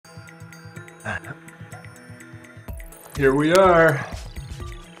Here we are.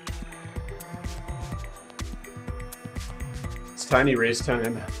 It's tiny race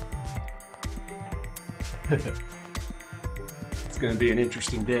time. It's going to be an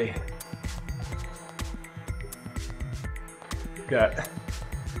interesting day. Got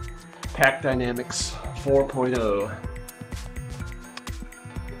Pack Dynamics 4.0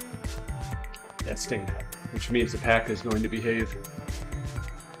 testing, which means the pack is going to behave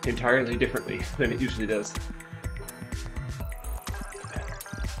entirely differently than it usually does.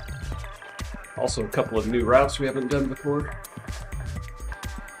 Also, a couple of new routes we haven't done before.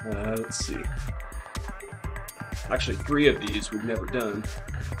 Let's see. Actually, 3 of these we've never done.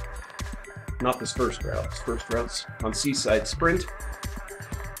 Not this first route. This first route's on Seaside Sprint,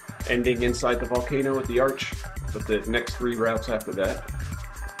 ending inside the volcano at the arch. But the next 3 routes after that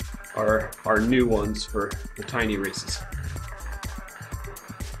are new ones for the tiny races.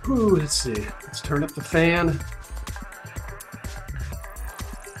 Whew, let's see. Let's turn up the fan.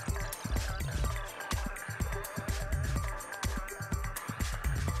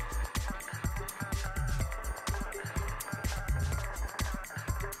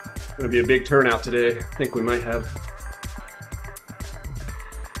 Going to be a big turnout today. I think we might have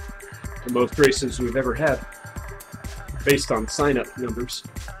the most races we've ever had based on sign-up numbers.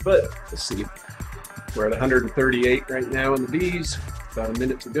 But let's see. We're at 138 right now in the Bs. About a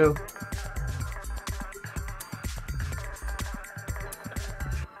minute to go.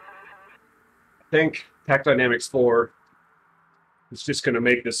 I think Pack Dynamics 4 is just going to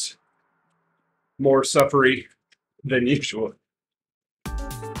make this more suffery than usual.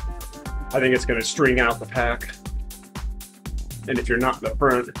 I think it's going to string out the pack. And if you're not in the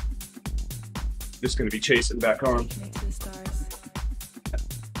front, just going to be chasing back on.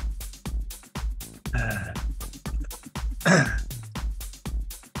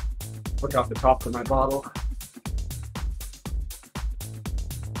 Look off the top of my bottle.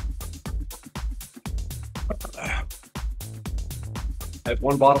 I have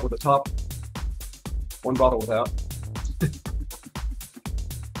 1 bottle with a top, 1 bottle without.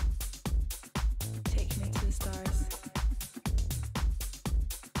 Take me to the stars.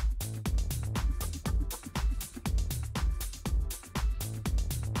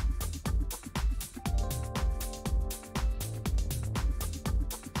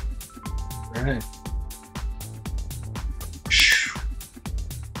 All right.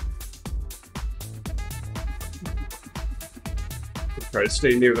 Try to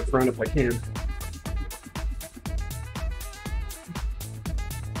stay near the front if I can.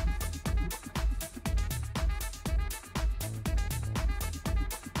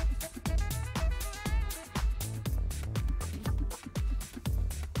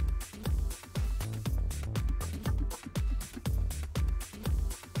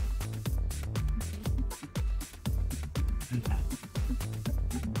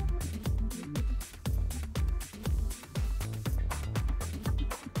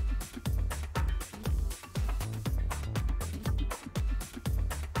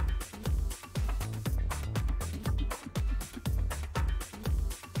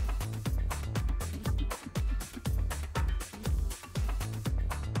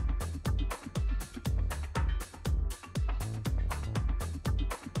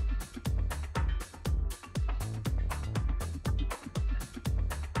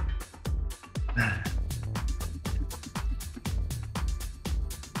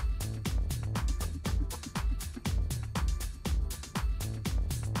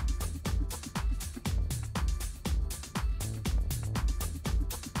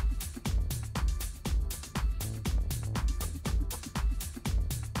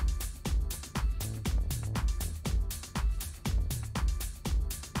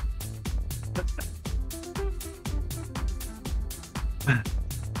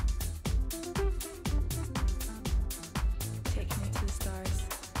 Take me to the stars.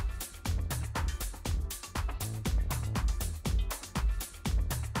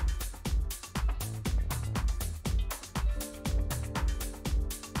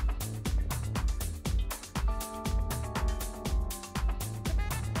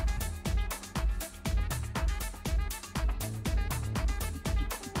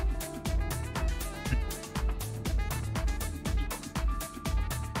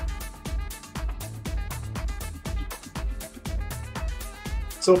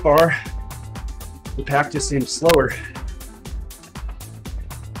 So far, the pack just seems slower.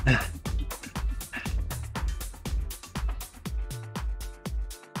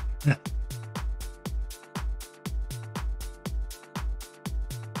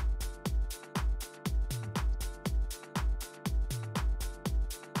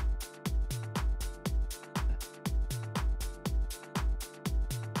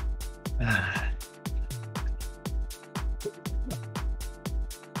 Take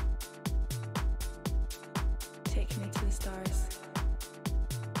me to the stars.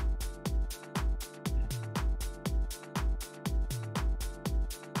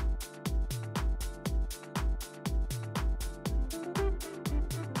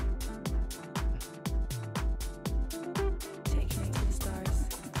 Take me to the stars.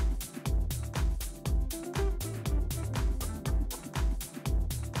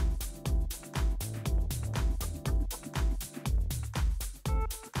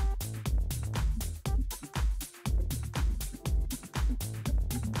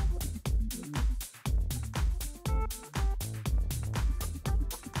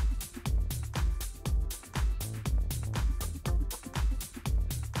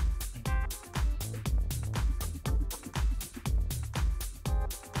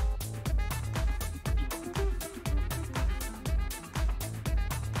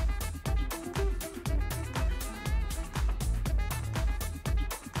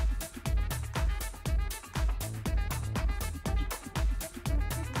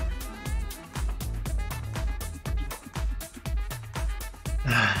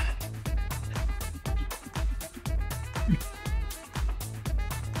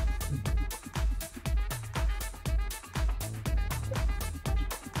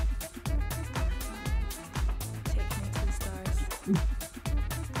 Take me to the stars.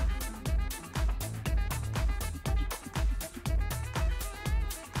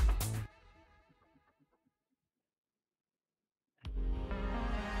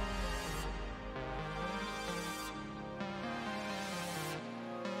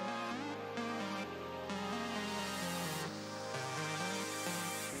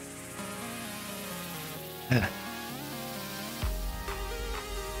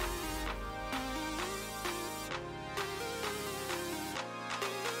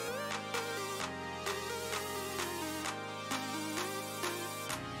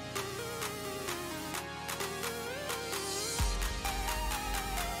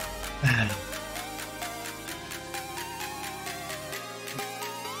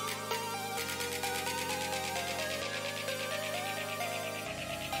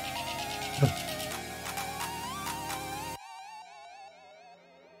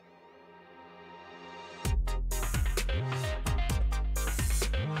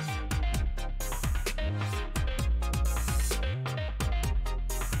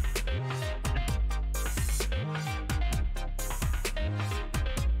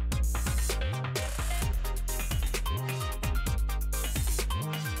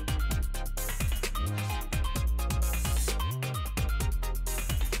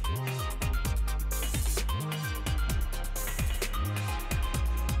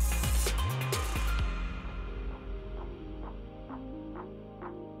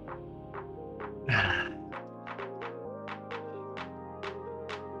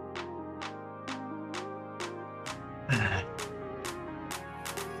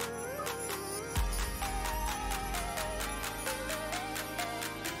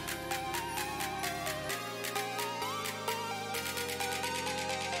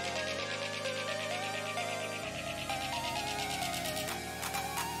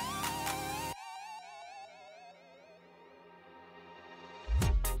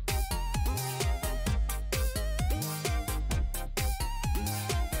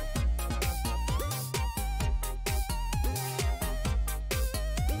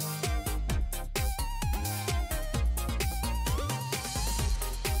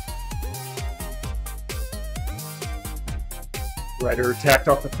 Rider attacked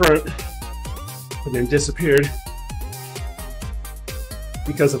off the front and then disappeared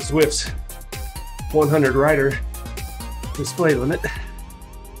because of Zwift's 100 rider display limit,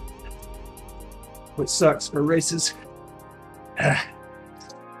 which sucks for races. Here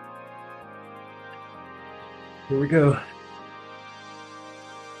we go.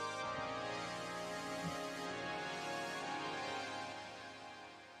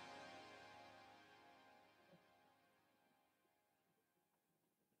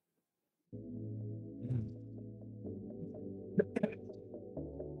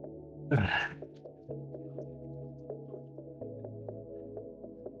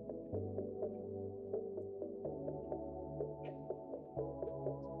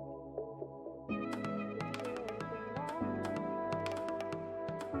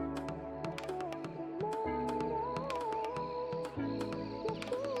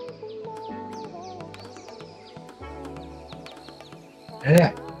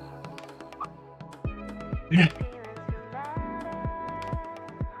 Yeah. Yeah.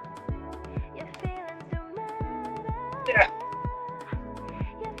 Yeah.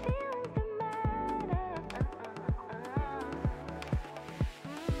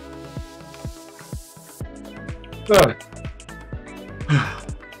 Your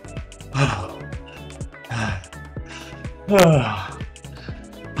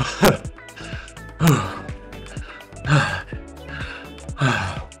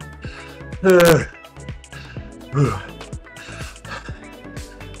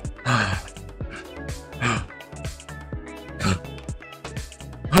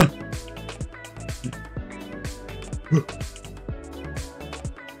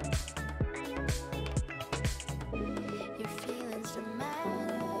feelings don't matter.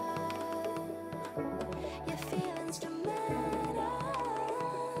 Your feelings don't matter.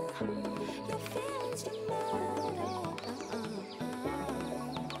 Your feelings don't matter.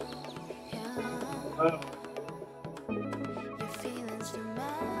 Yeah. Your feelings don't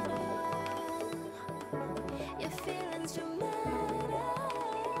matter. Your feelings don't matter.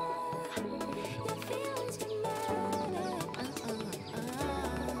 Your feelings don't matter.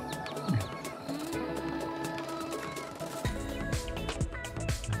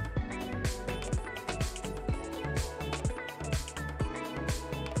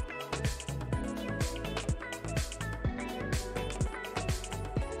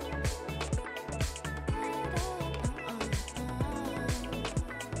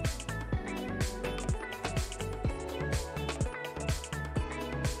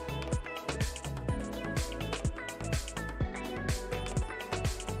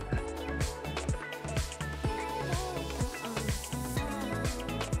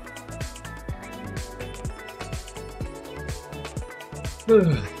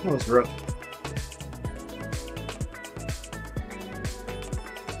 That was rough.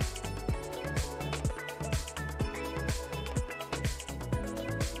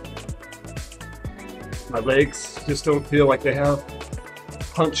 My legs just don't feel like they have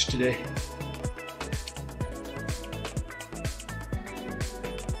punch today.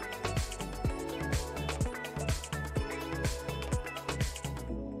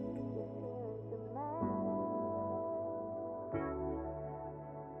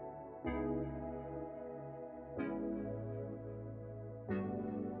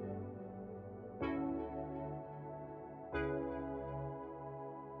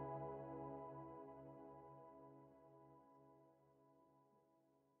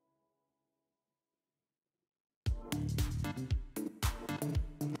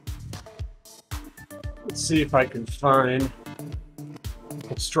 Let's see if I can find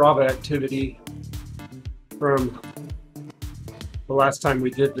a Strava activity from the last time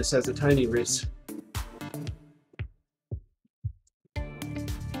we did this as a tiny race.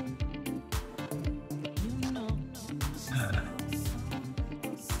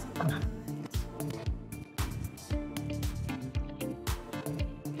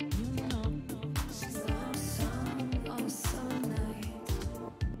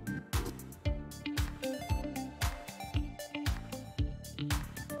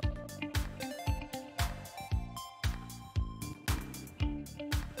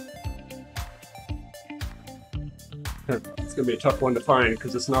 It's going to be a tough one to find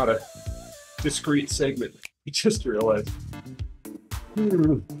because it's not a discrete segment. I just realized.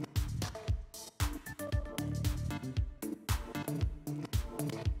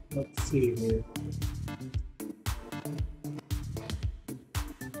 Let's see here.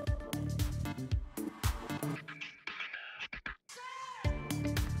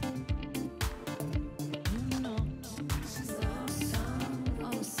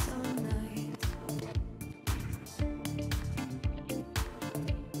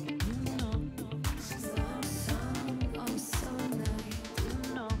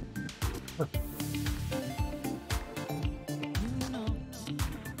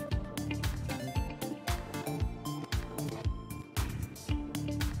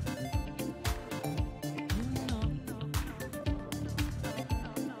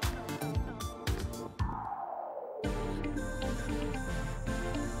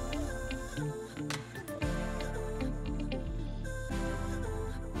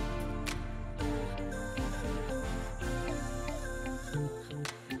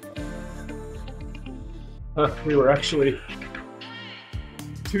 We were actually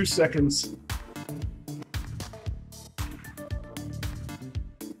 2 seconds.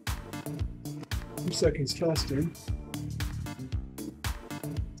 Faster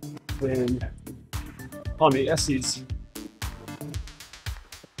than on the Essies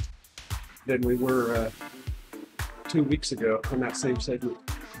than we were 2 weeks ago on that same segment.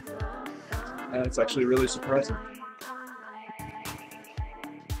 It's actually really surprising.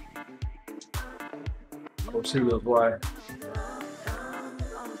 Of course, who knows why?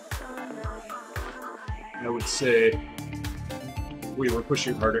 I would say we were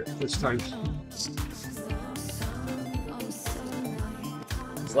pushing harder this time.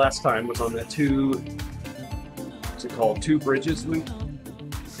 Because last time was on that what's it called? Two bridges loop?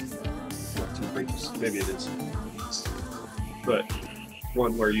 Not two bridges, maybe it is. But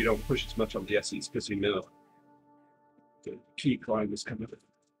one where you don't push as much on the SEs because you know the key climb is coming.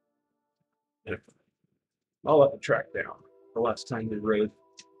 And I'll let the track down. The last time we rode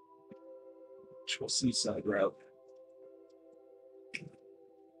actual seaside route.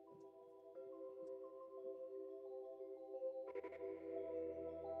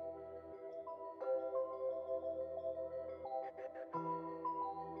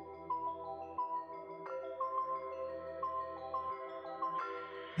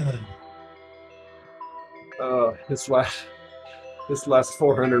 This last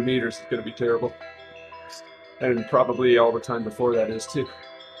 400 meters is going to be terrible, and probably all the time before that is too.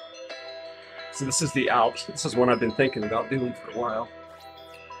 So this is the Alps. This is one I've been thinking about doing for a while.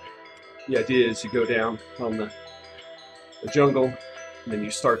 The idea is you go down on the jungle, and then you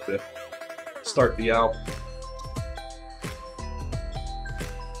start the Alp.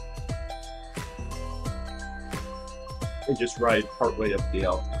 And just ride partway up the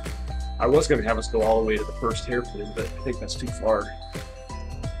Alp. I was going to have us go all the way to the first hairpin, but I think that's too far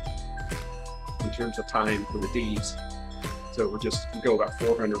in terms of time for the Ds. So we'll just go about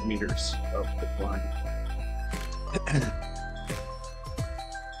 400 meters of the climb.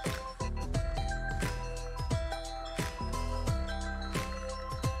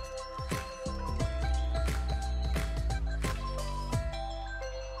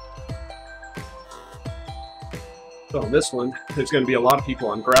 So on this one, there's going to be a lot of people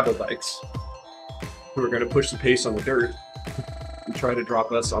on gravel bikes who are going to push the pace on the dirt and try to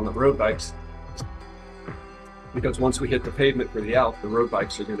drop us on the road bikes. Because once we hit the pavement for the Alp, the road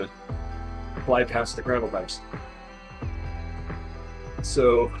bikes are going to fly past the gravel bikes.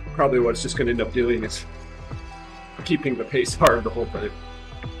 So probably what it's just going to end up doing is keeping the pace hard the whole time.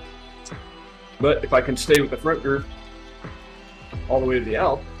 But if I can stay with the front group all the way to the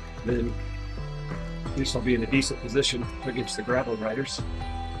Alp, then at least I'll be in a decent position against the gravel riders.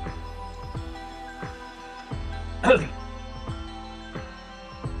 Here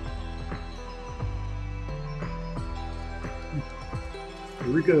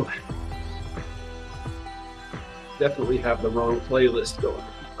we go. Definitely have the wrong playlist going.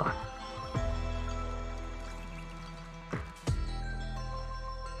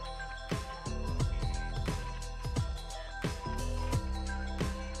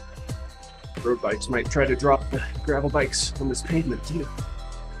 Road bikes might try to drop the gravel bikes on this pavement too,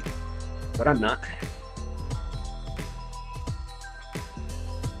 but I'm not.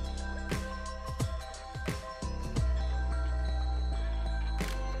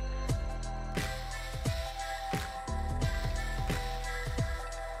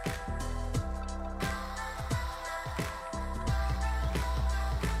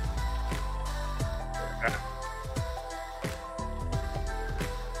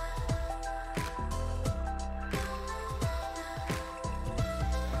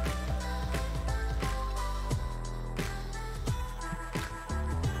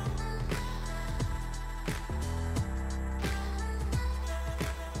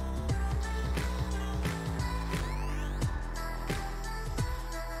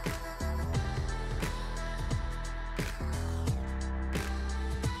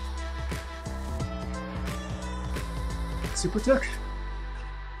 Super tuck.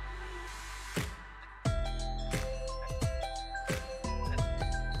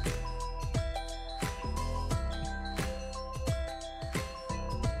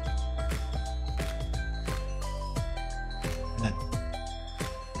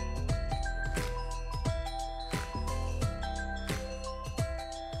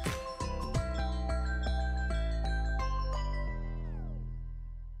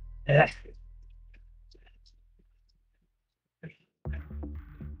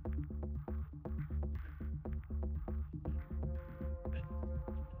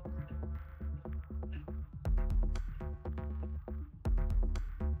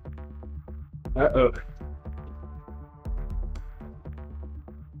 Uh-oh.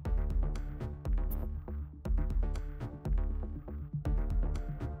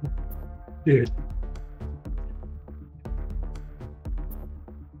 Dude.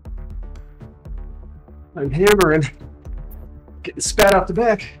 I'm hammering. Getting spat out the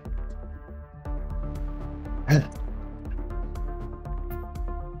back.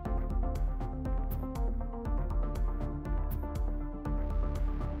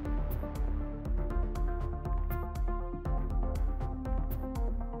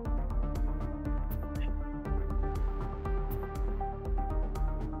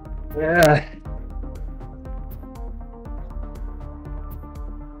 Yeah.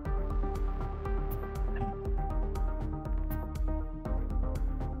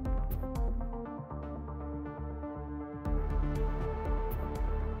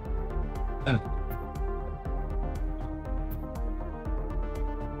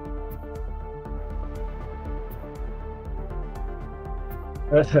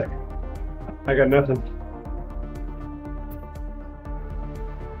 I got nothing.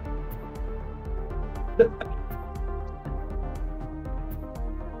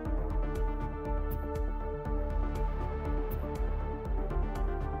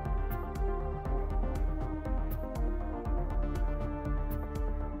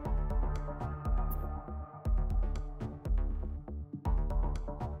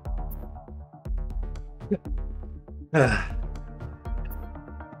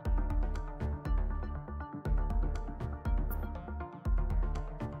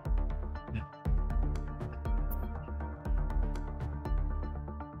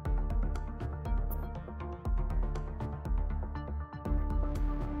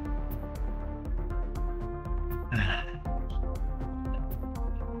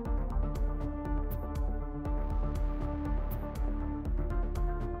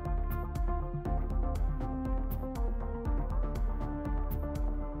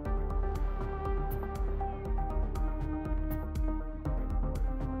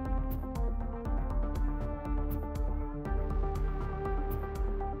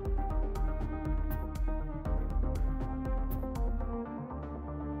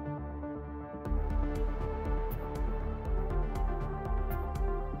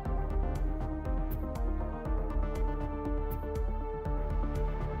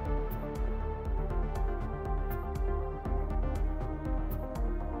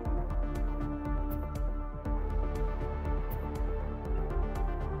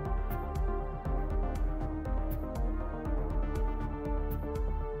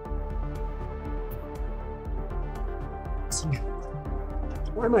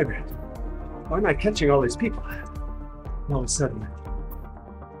 Why am I catching all these people all of a sudden?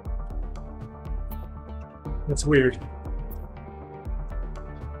 That's weird.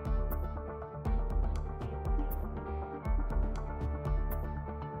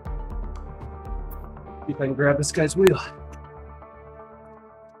 See if I can grab this guy's wheel.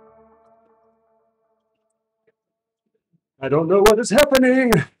 I don't know what is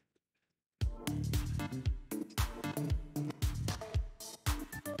happening.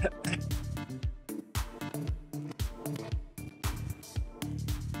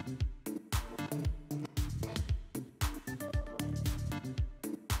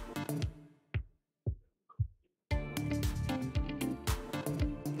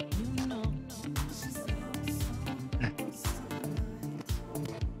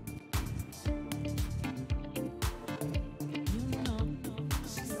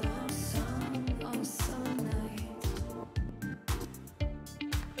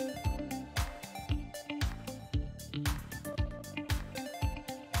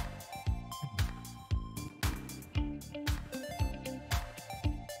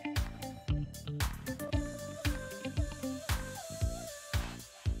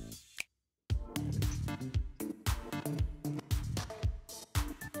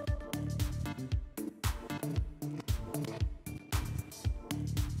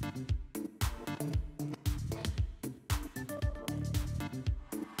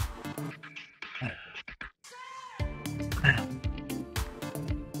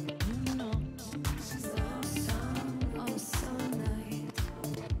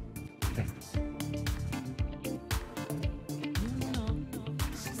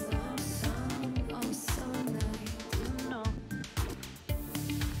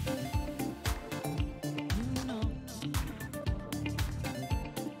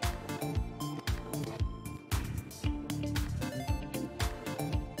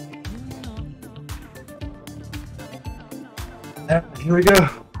 Here we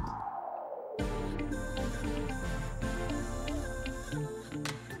go.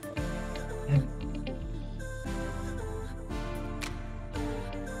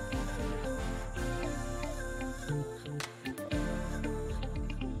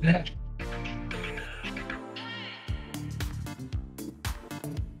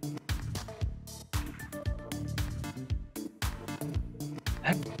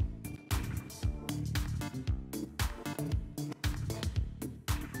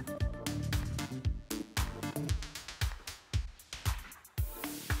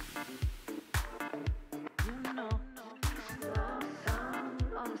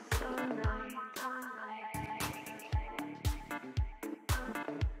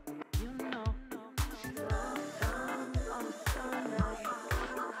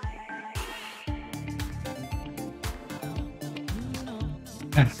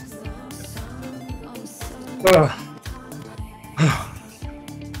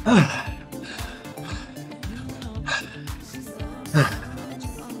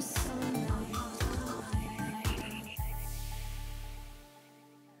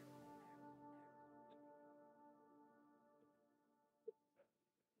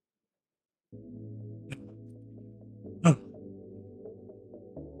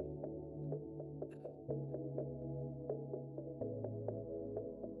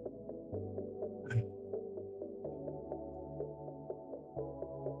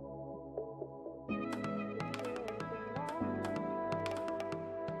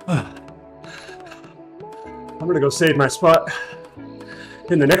 I'm gonna go save my spot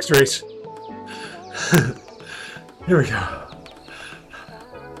in the next race. Here we go.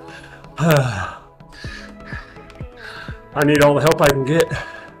 I need all the help I can get.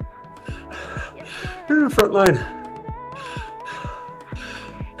 Front line.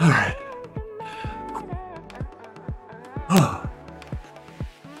 All right. Oh.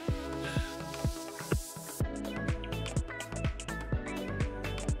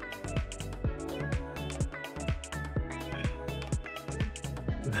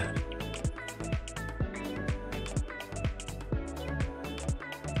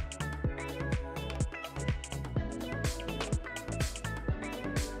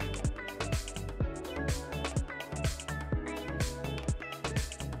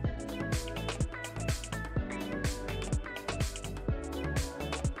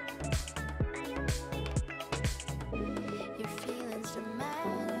 Your feelings don't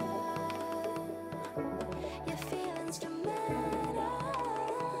matter. Your feelings don't matter.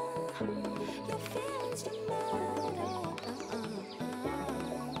 Your feelings don't matter.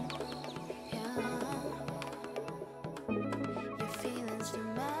 Yeah. Your feelings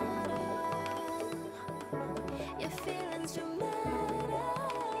don't matter. Your feelings don't matter.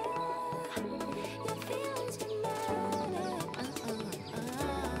 Your feelings don't matter.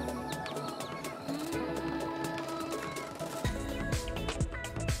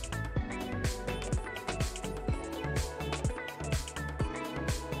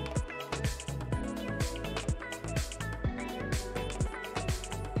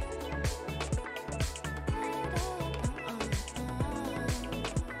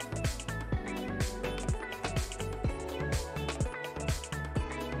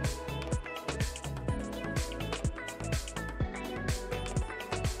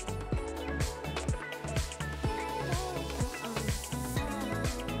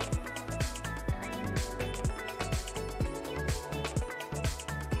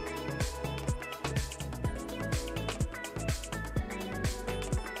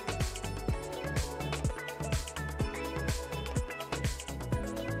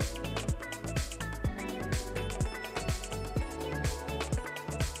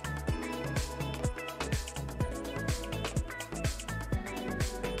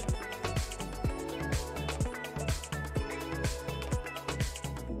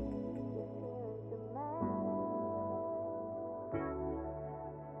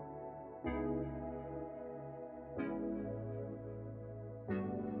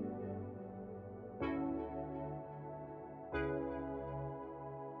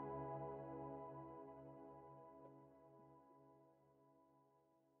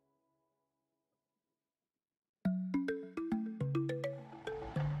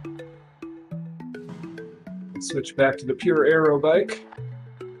 Switch back to the pure aero bike.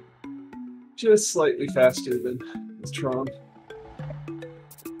 Just slightly faster than the Tron.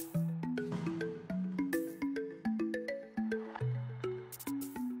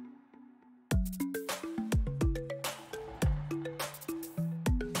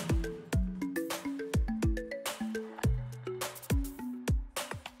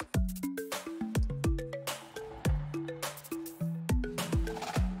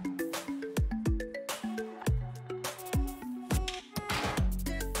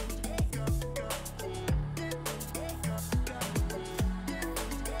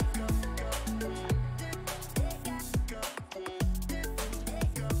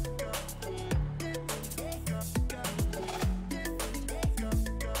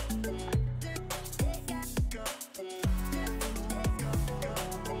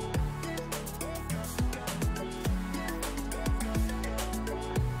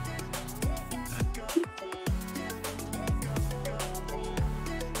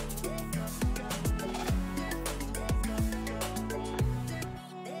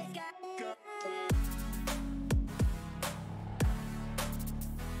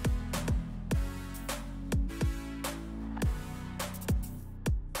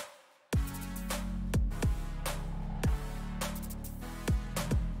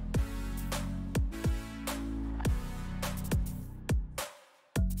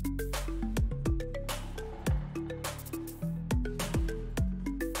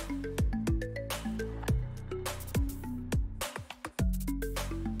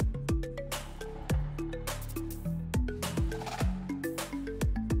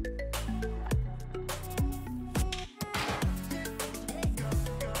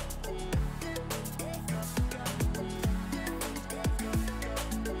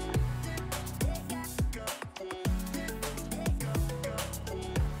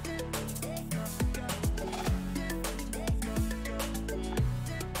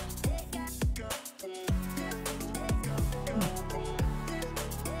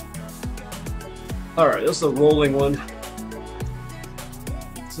 All right, this is a rolling one.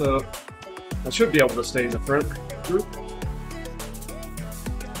 So I should be able to stay in the front group.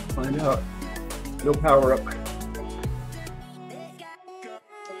 Find out. No power up.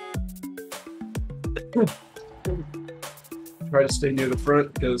 Try to stay near the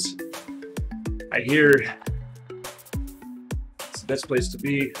front because I hear it's the best place to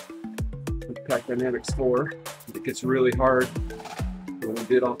be with Pack Dynamics 4. It gets really hard when we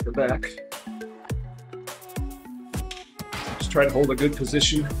did off the back. Just try to hold a good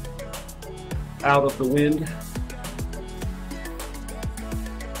position out of the wind.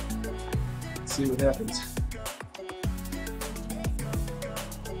 See what happens.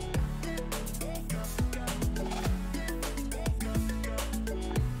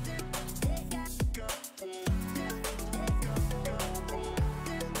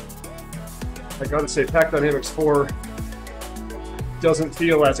 I gotta say, Pack Dynamics 4 doesn't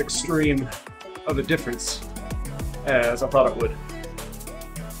feel as extreme of a difference as I thought it would,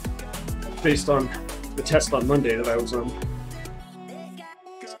 based on the test on Monday that I was on.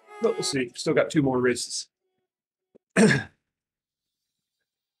 But we'll see. Still got 2 more races.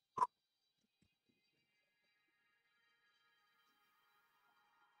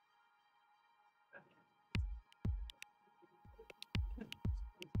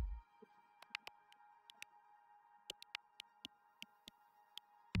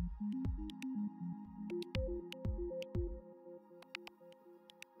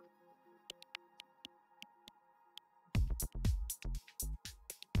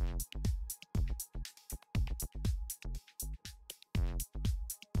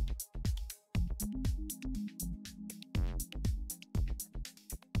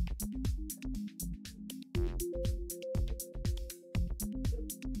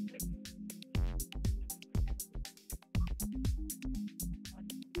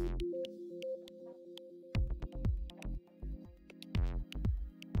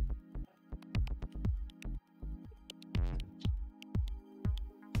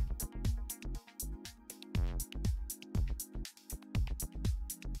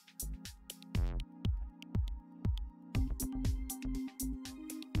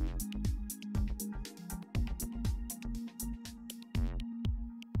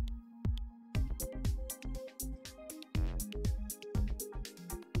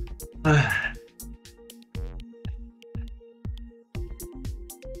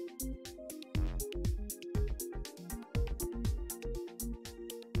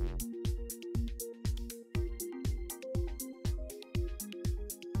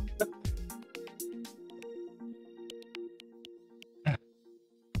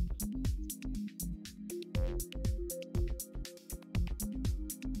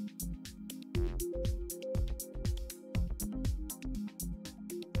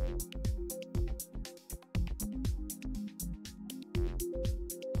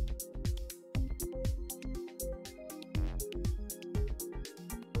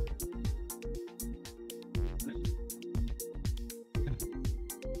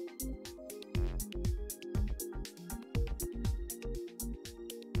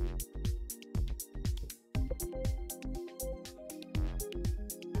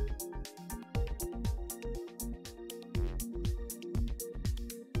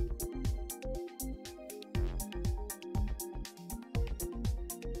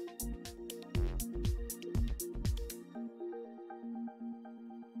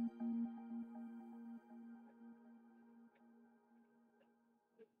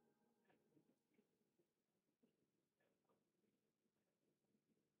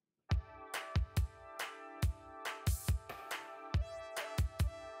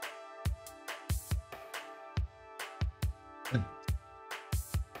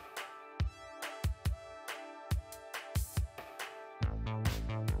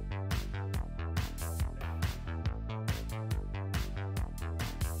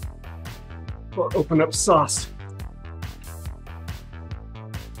 We'll open up sauce.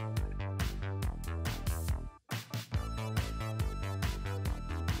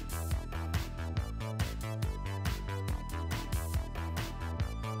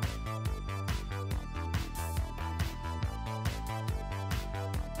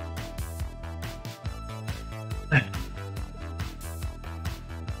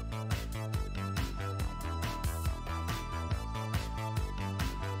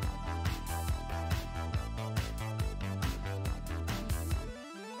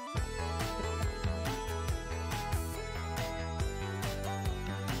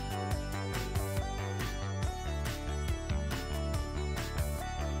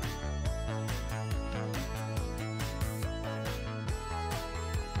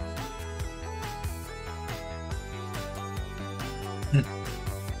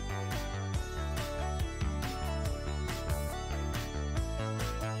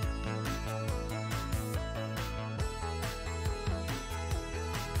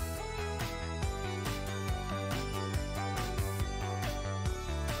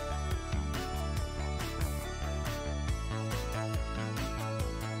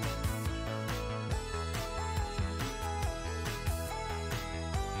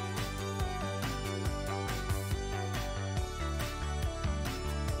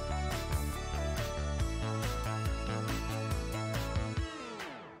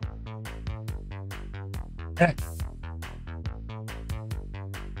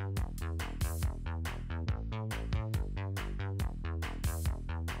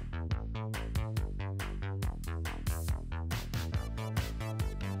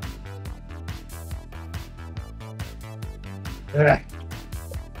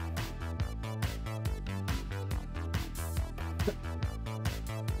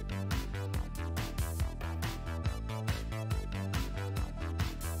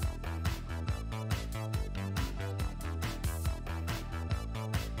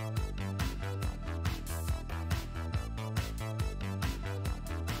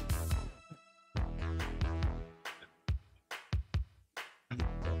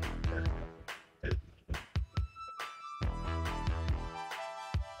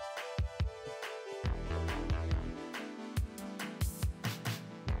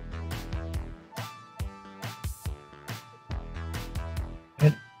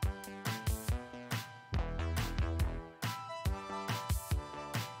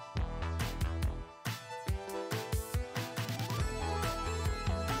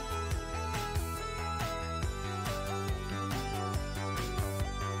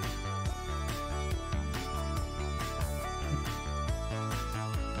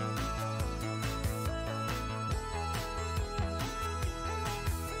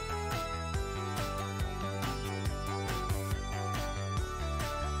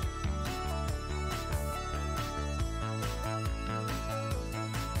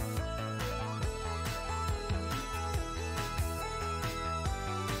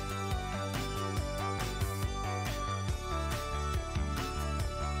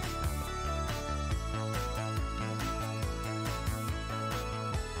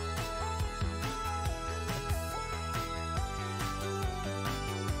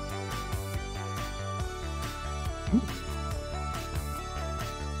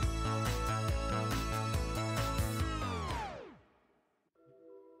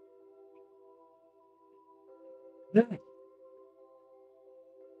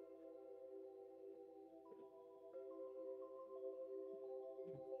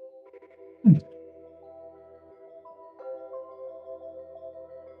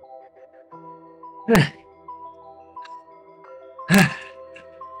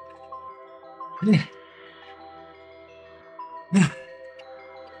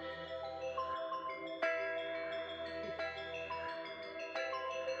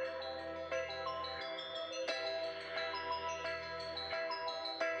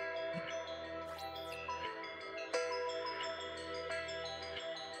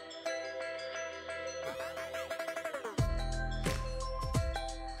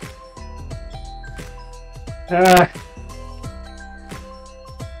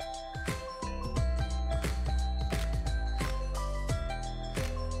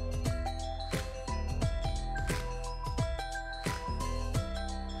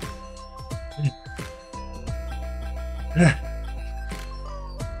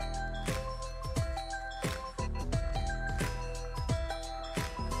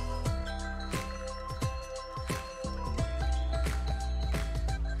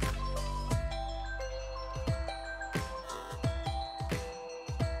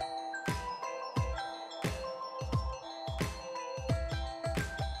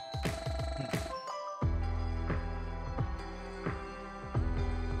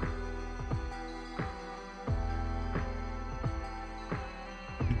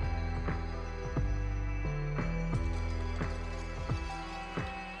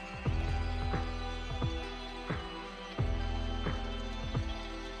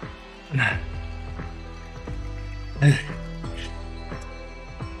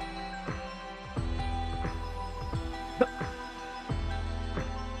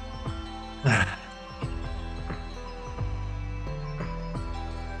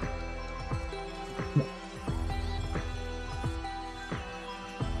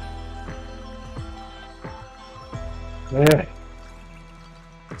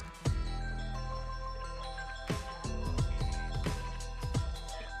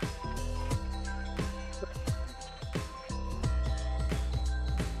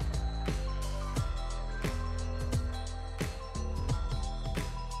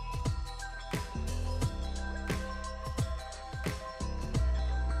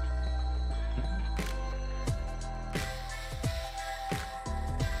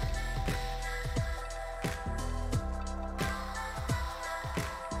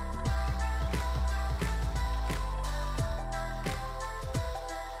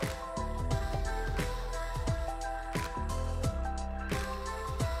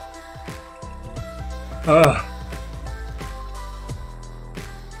 Uh.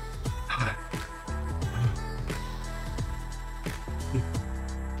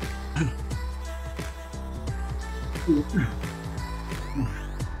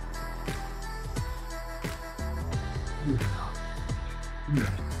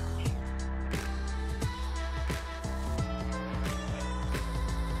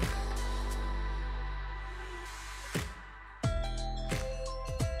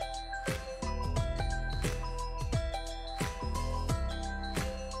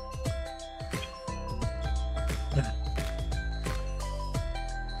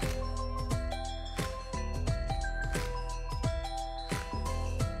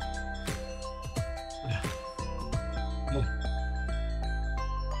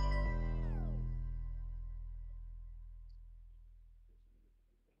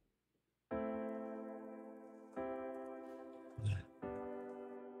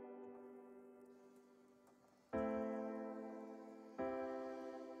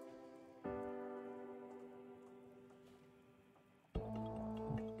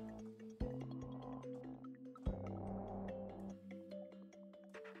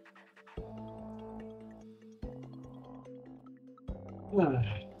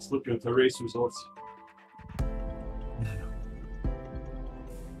 Let's look at the race results.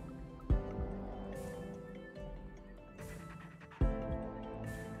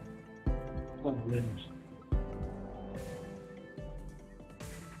 Oh, goodness.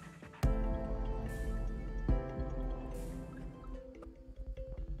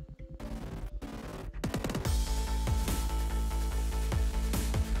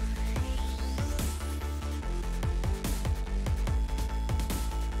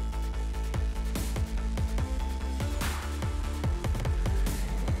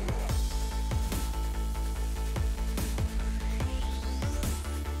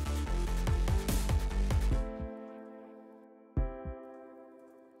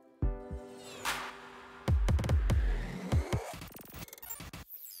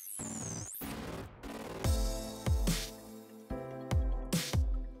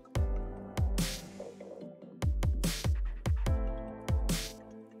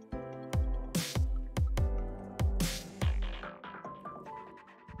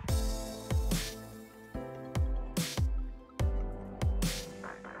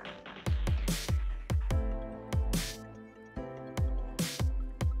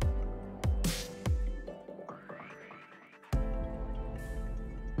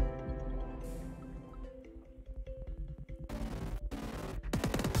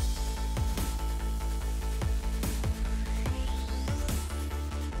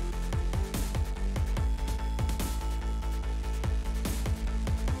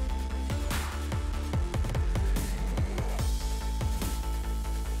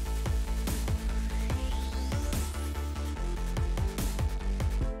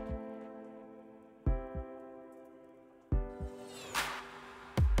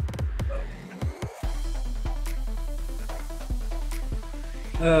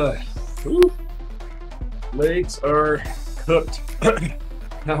 Ooh. Legs are cooked.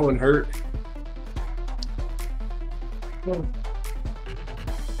 That one hurt.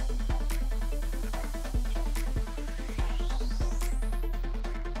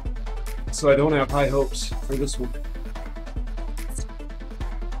 So I don't have high hopes for this one.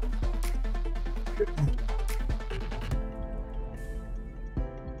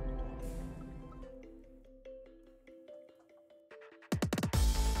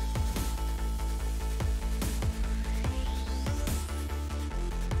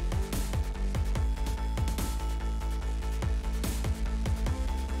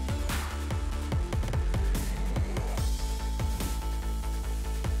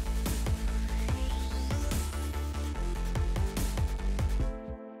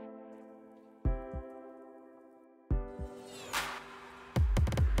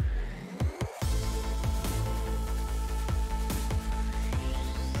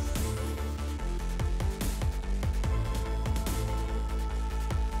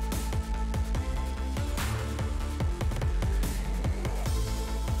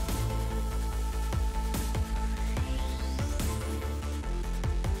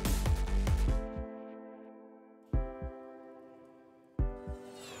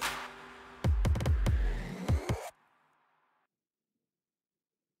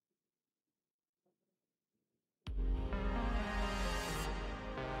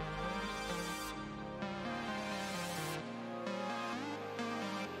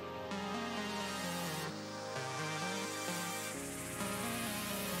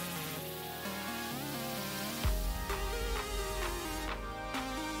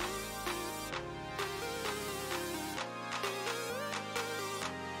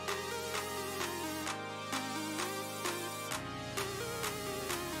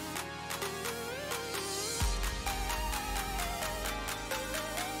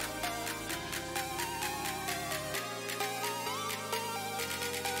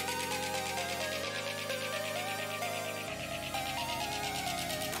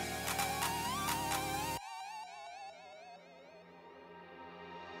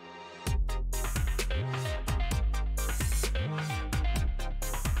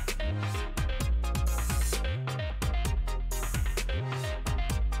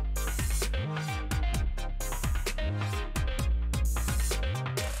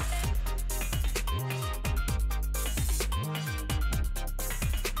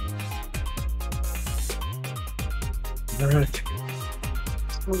 All right.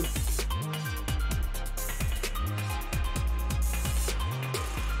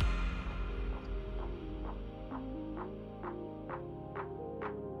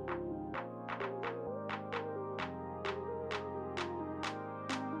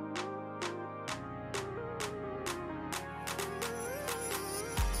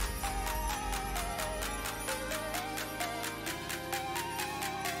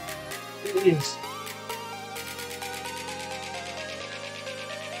 Yes.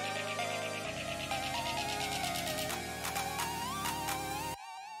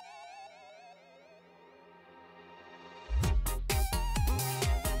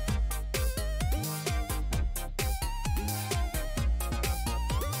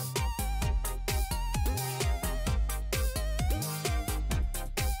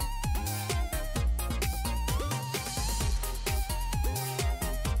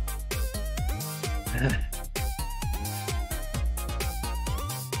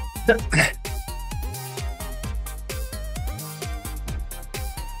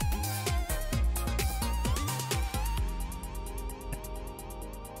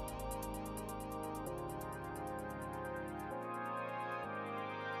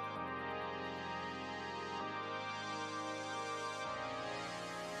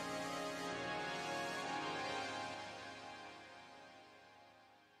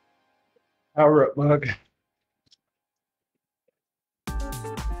 Power up mug.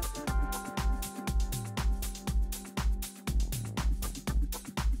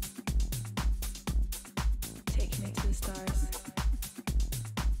 Take me to the stars.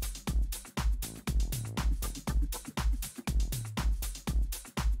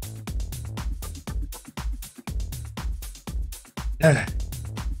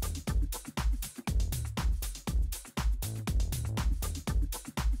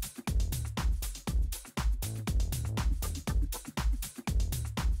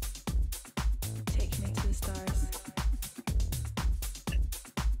 Take me to the stars.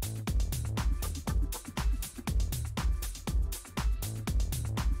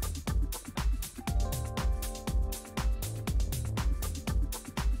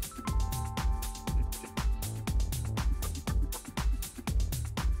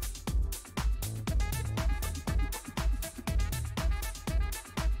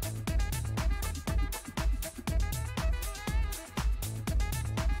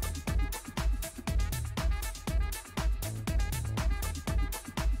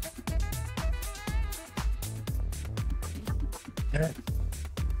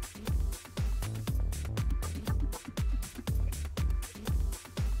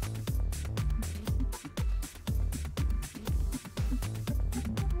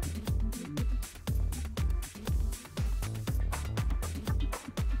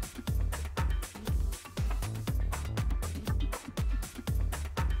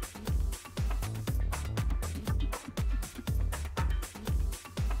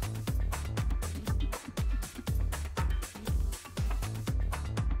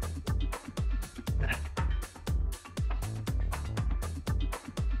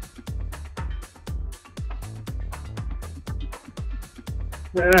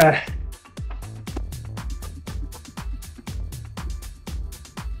 Ah.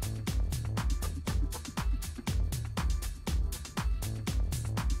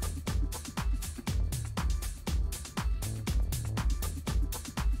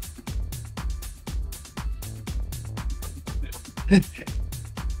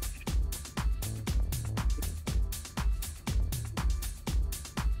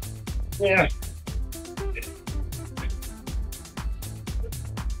 Yeah.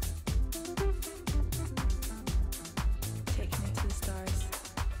 Take me to the stars.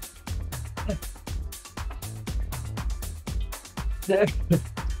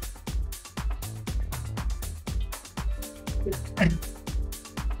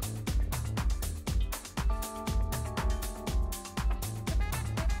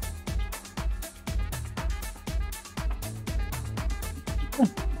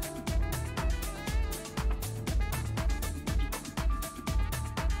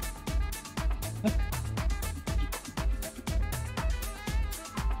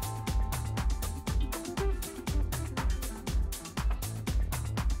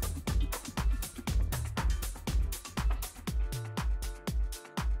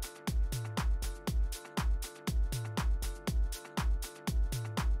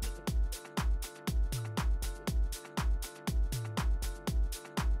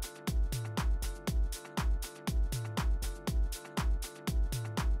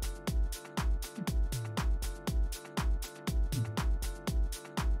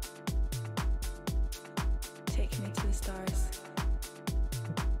 Take me to the stars.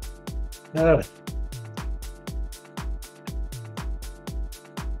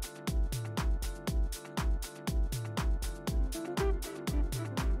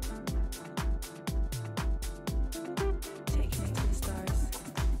 Take me to the stars.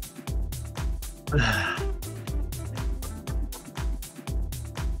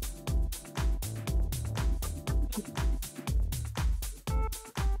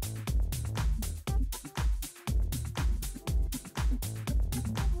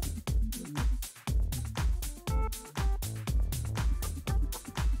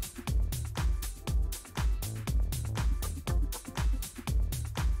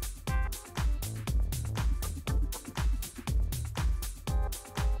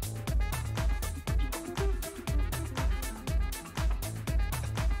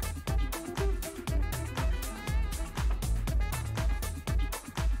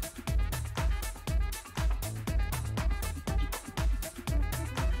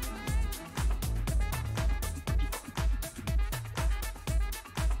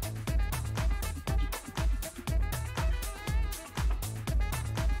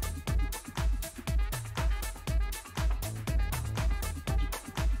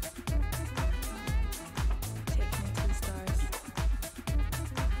 Take me to the stars.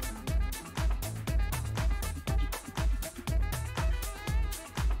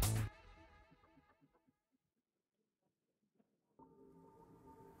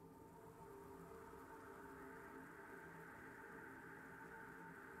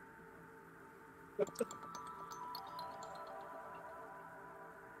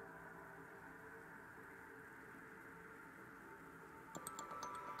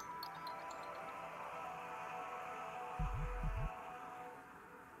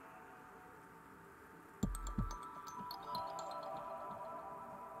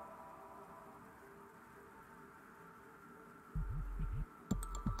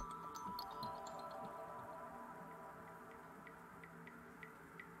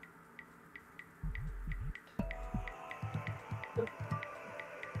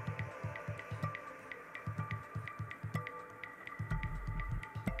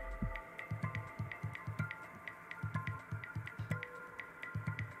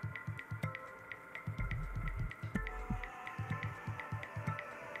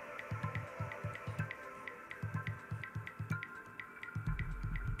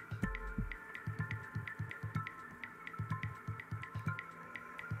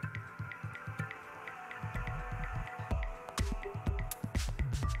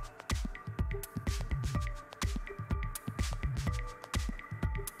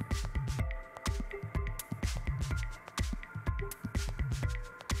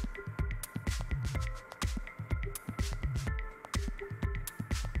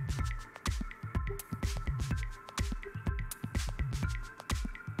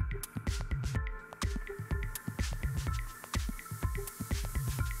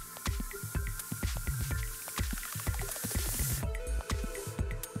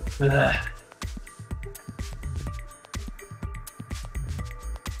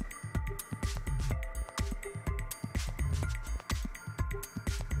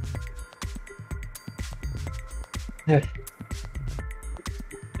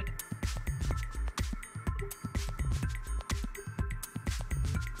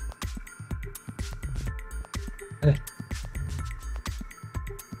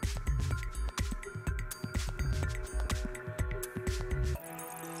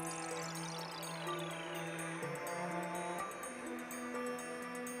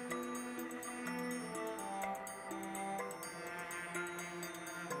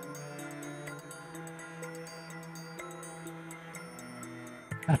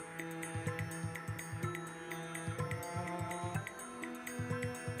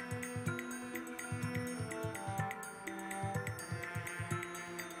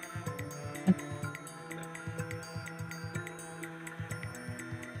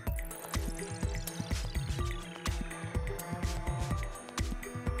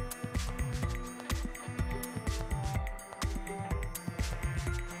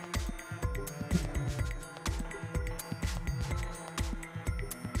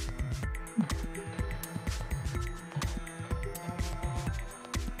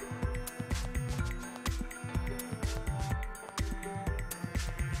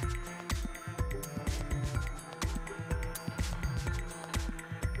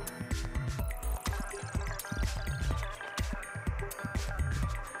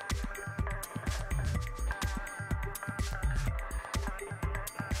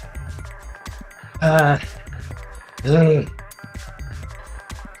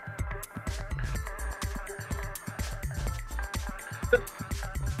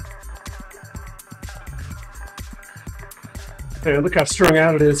 Hey, look how strung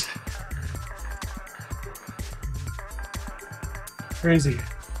out it is. Crazy.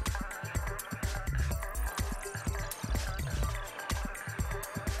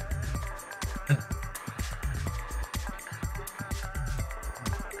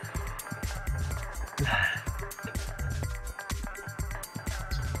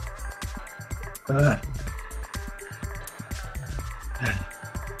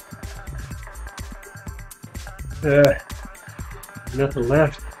 Nothing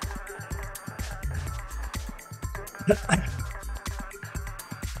left.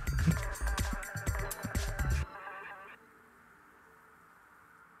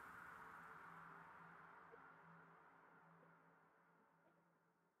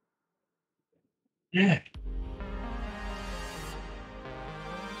 Yeah.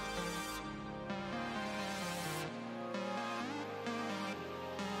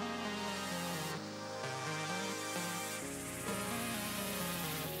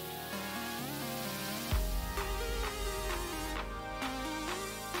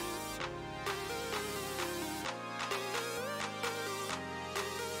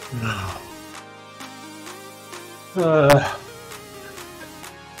 No.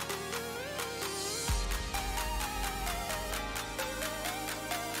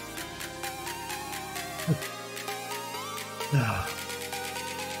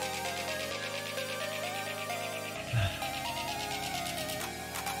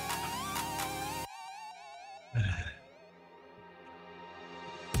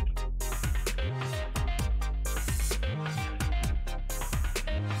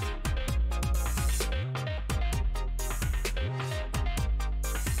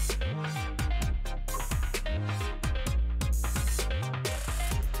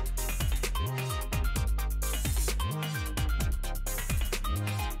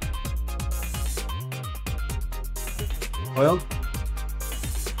 Well,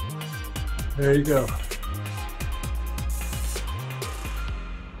 there you go.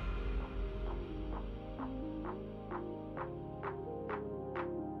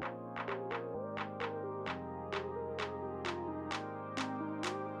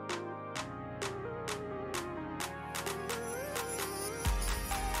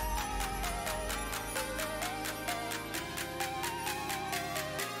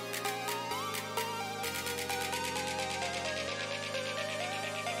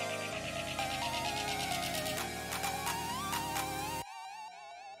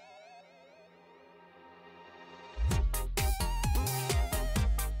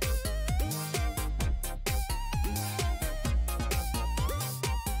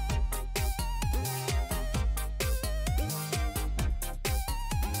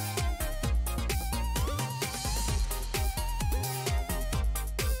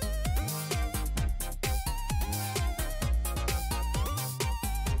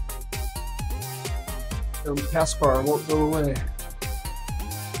 Pass bar won't go away.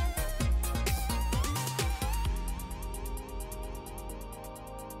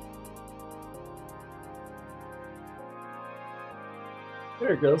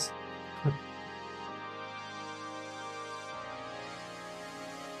 There it goes.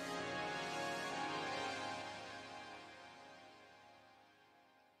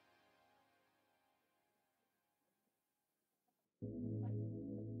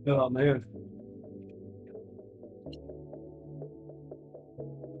 Oh man.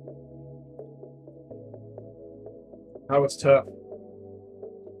 That was tough.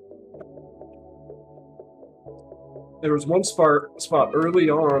 There was one spot early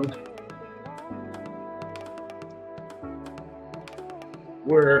on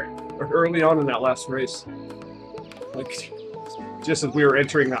early on in that last race, like just as we were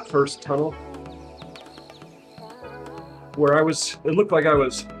entering that first tunnel, where it looked like I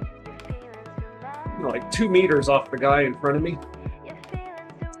was like 2 meters off the guy in front of me,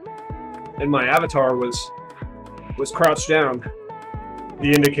 and my avatar was crouched down,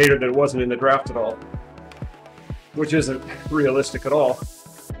 the indicator that it wasn't in the draft at all, which isn't realistic at all.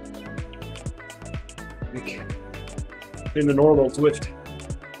 In the normal Zwift,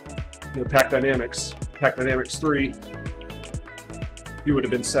 Pack Dynamics 3, you would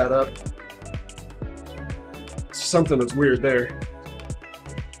have been set up. Something was weird there.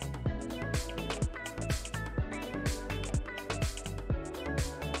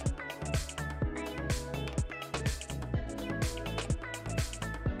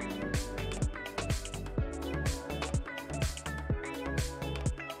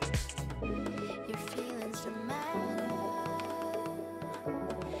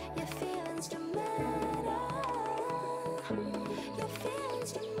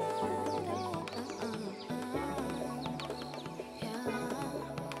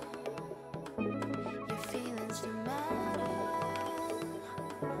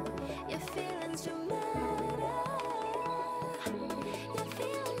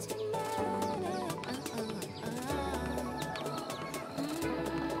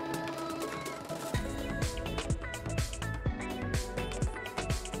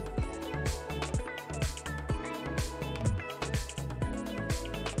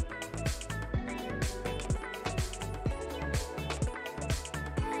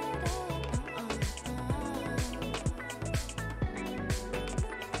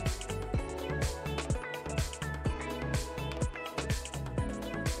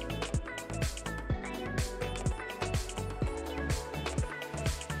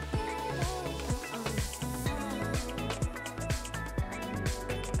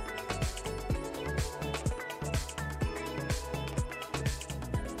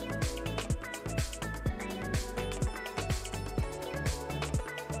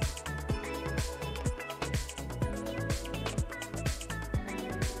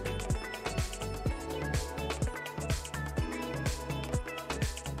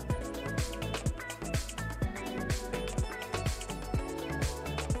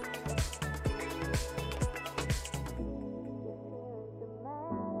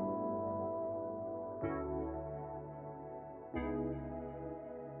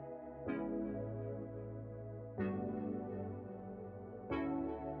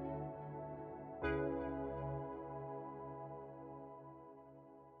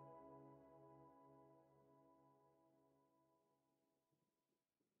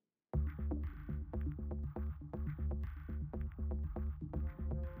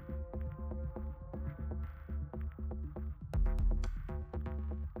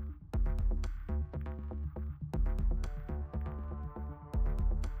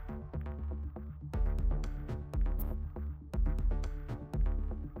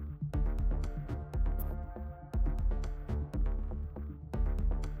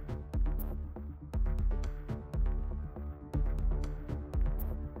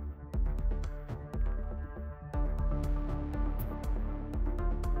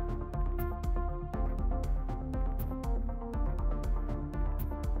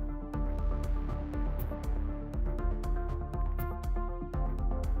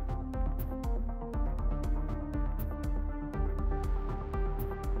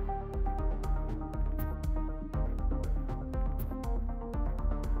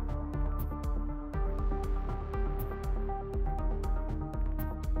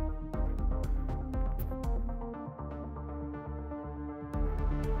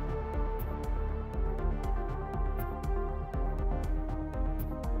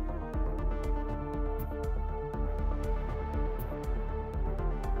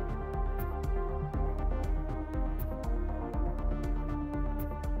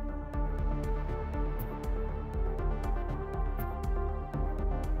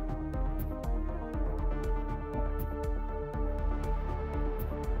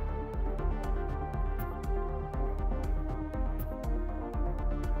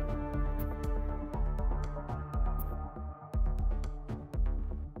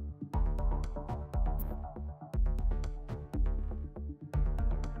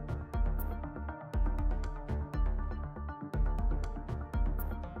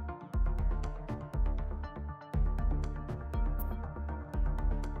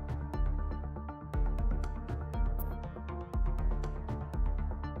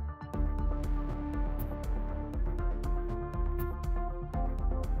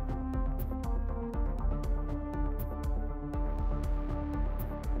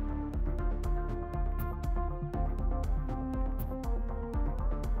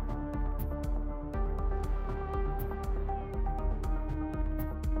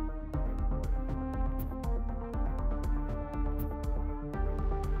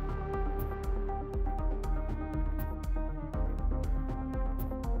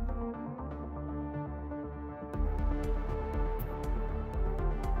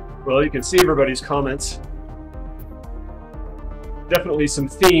 Well, you can see everybody's comments. Definitely some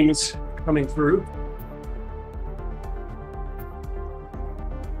themes coming through.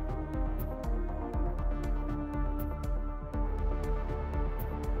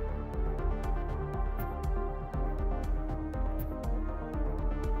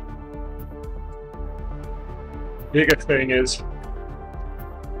 Biggest thing is,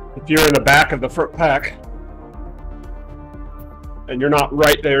 if you're in the back of the front pack and you're not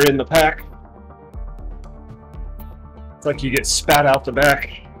right there in the pack, it's like you get spat out the back,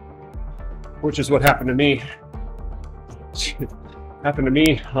 which is what happened to me. Happened to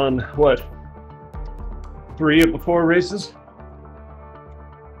me on what, 3 of the 4 races?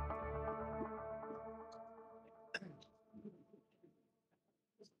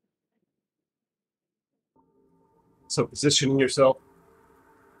 So positioning yourself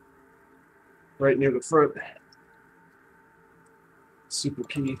right near the front, super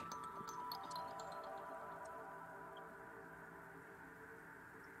key.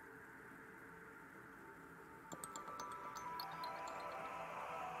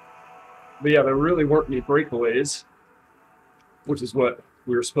 But yeah, there really weren't any breakaways, which is what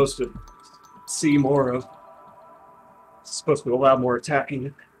we were supposed to see more of. It's supposed to allow more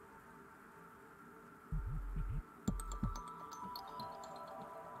attacking.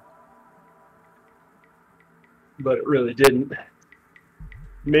 But it really didn't.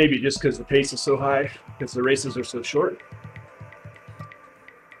 Maybe just because the pace is so high, because the races are so short.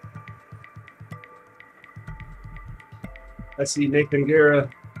 I see Nathan Guerra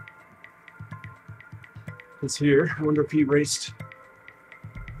is here. I wonder if he raced.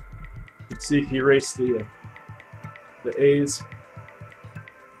 Let's see if he raced the A's.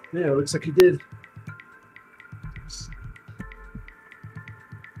 Yeah, it looks like he did.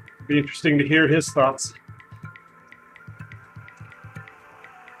 Be interesting to hear his thoughts.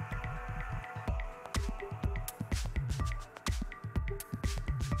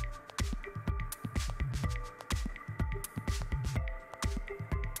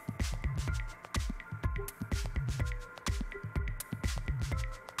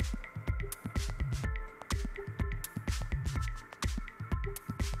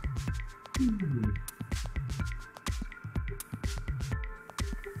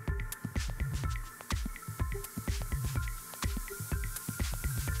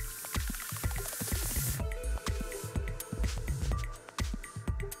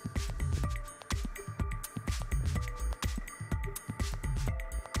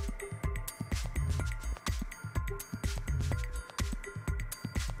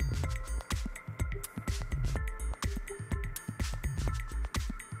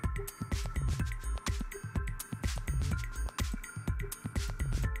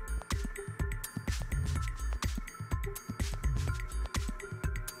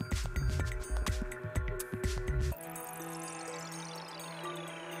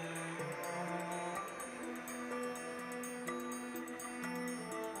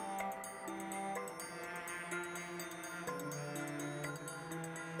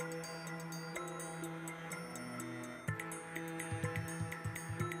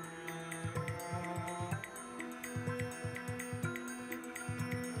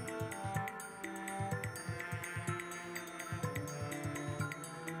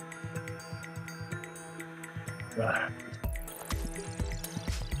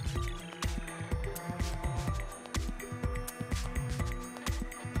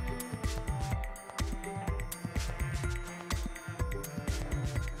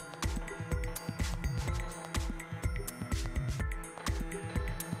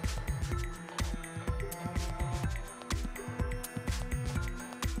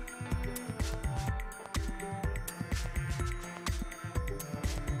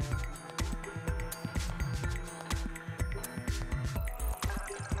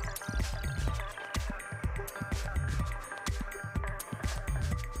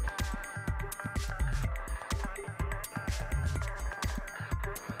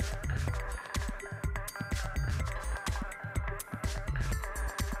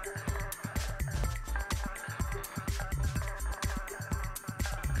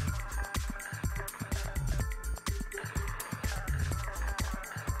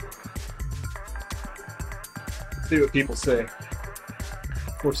 See what people say.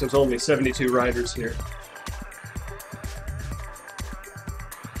 Of course, there's only 72 riders here.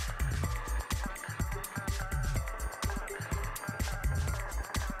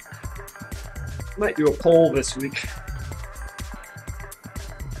 Might do a poll this week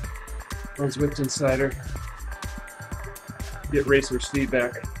on Zwift Insider. Get racers'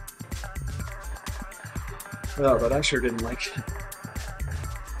 feedback. Oh, but I sure didn't like it.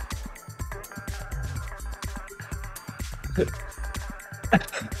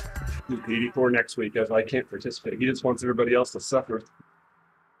 do PD4 next week as I can't participate. He just wants everybody else to suffer.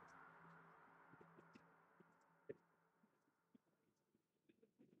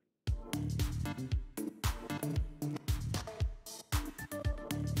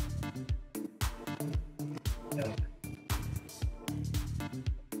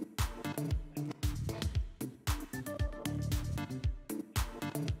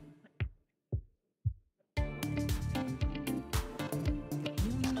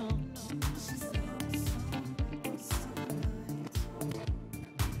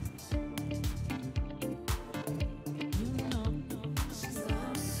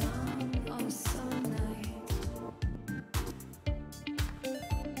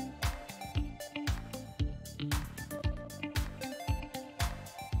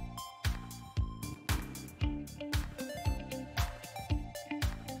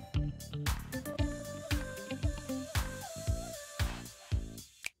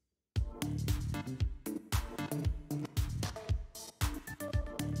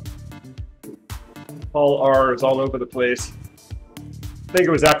 Paul R is all over the place. I think it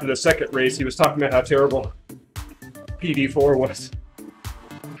was after the second race, he was talking about how terrible PD4 was.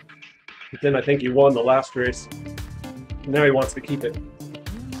 But then I think he won the last race. Now he wants to keep it.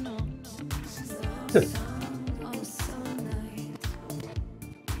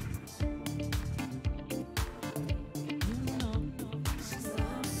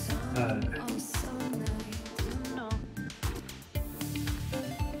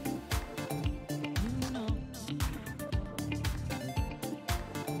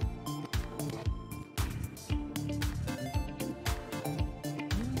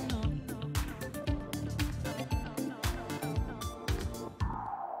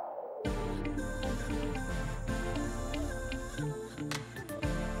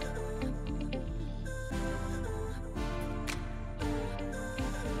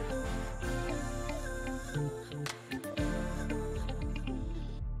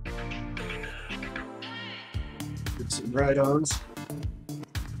 Get some ride-ons.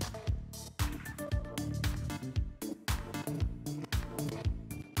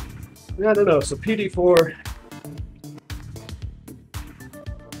 I don't know, so PD4,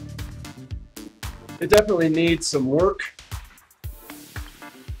 it definitely needs some work.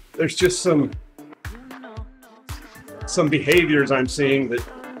 There's just some behaviors I'm seeing that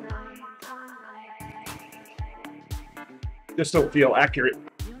just don't feel accurate.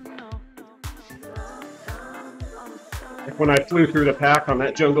 Like when I flew through the pack on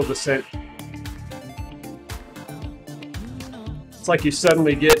that jungle descent, it's like you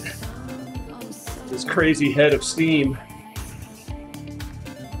suddenly get this crazy head of steam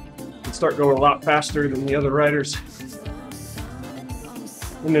and start going a lot faster than the other riders.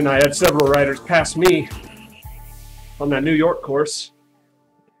 And then I had several riders pass me on that New York course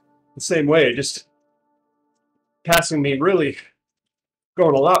the same way, just passing me, really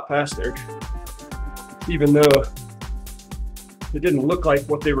going a lot faster, even though it didn't look like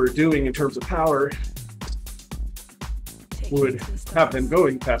what they were doing in terms of power would have them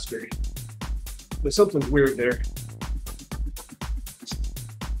going faster. There's something weird there.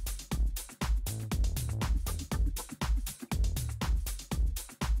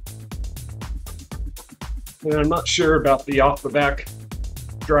 And I'm not sure about the off the back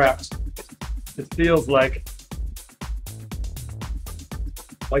draft. It feels like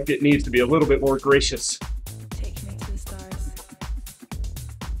it needs to be a little bit more gracious. Take me to the stars.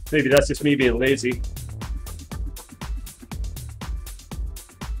 Maybe that's just me being lazy.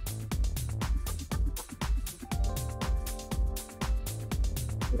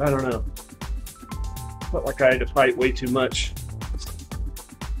 But I don't know. Felt like I had to fight way too much.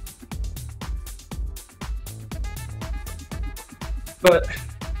 But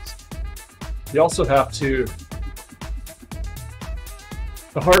you also have to,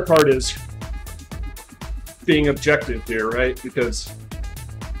 the hard part is being objective here, right? Because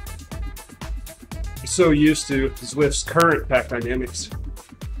you're so used to Zwift's current pack dynamics.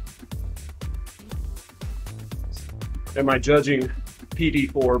 Am I judging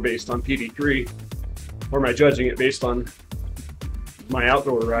PD4 based on PD3, or am I judging it based on my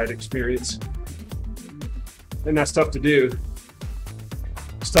outdoor ride experience? And that's tough to do.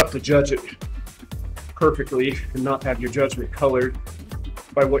 It's tough to judge it perfectly and not have your judgment colored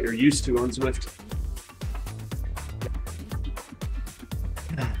by what you're used to on Zwift.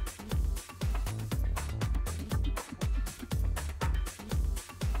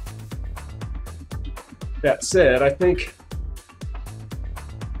 That said, I think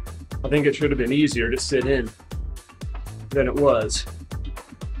it should have been easier to sit in than it was.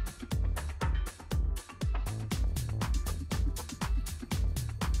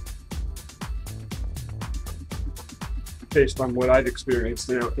 based on what I've experienced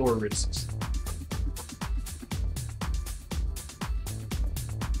in outdoor races.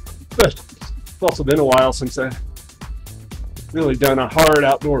 But it's also been a while since I've really done a hard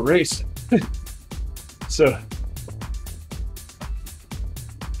outdoor race. So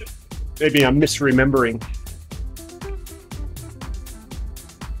maybe I'm misremembering.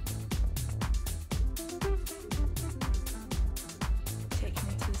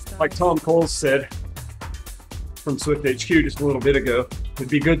 Like Tom Coles said from Zwift HQ just a little bit ago, it'd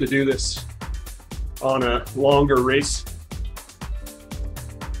be good to do this on a longer race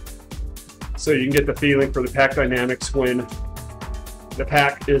so you can get the feeling for the pack dynamics when the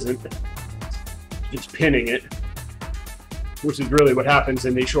pack isn't just pinning it, which is really what happens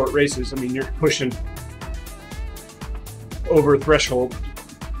in these short races. I mean, you're pushing over a threshold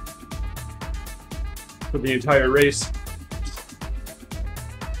for the entire race,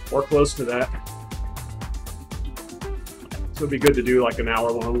 or close to that. So it'd be good to do like an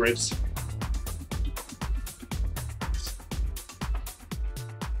hour-long race.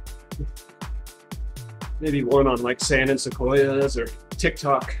 Maybe one on like sand and sequoias or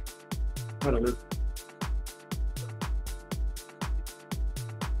TikTok. I don't know.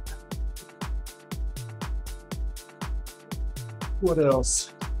 What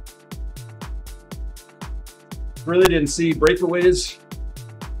else? Really didn't see breakaways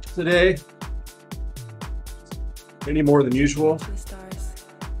today any more than usual,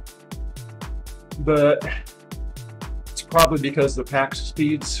 but it's probably because the pack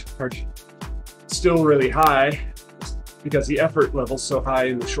speeds are still really high because the effort level's so high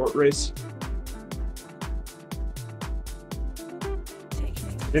in the short race.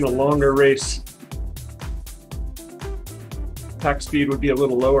 In a longer race, pack speed would be a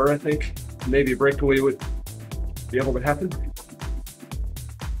little lower, I think. Maybe a breakaway would be able to happen.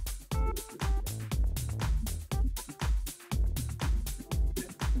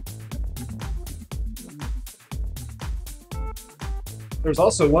 There's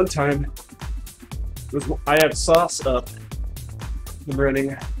also one time I had sauce up and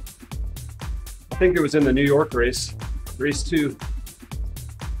running. I think it was in the New York race, race 2,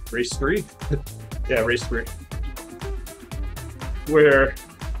 race 3. Yeah, race 3, where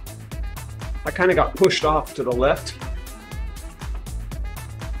I kind of got pushed off to the left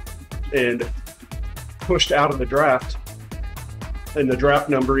and pushed out of the draft, and the draft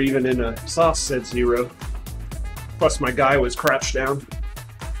number even in a sauce said 0. Plus my guy was crouched down,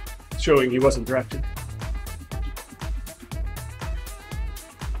 showing he wasn't drafted.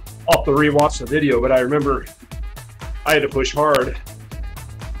 I'll have to rewatch the video, but I remember I had to push hard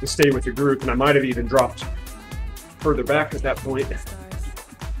to stay with the group, and I might have even dropped further back at that point.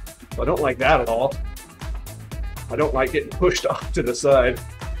 I don't like that at all. I don't like getting pushed off to the side.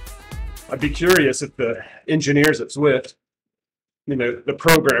 I'd be curious if the engineers at Zwift, you know, the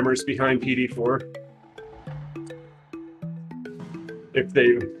programmers behind PD4, if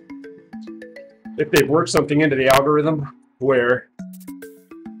they've worked something into the algorithm where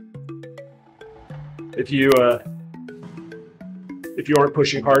if you aren't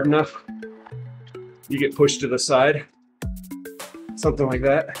pushing hard enough, you get pushed to the side, something like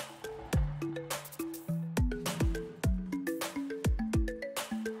that.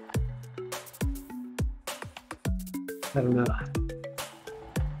 I don't know.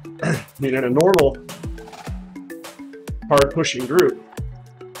 I mean, in a normal hard pushing group,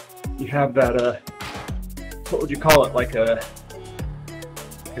 you have that, what would you call it? Like a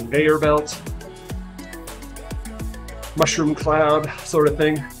conveyor belt, mushroom cloud sort of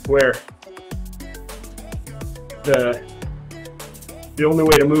thing, where the only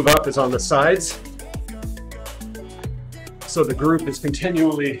way to move up is on the sides. So the group is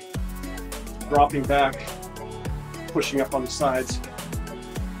continually dropping back, pushing up on the sides.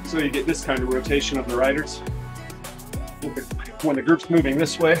 So you get this kind of rotation of the riders. When the group's moving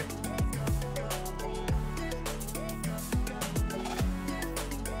this way,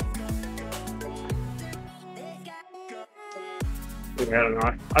 I don't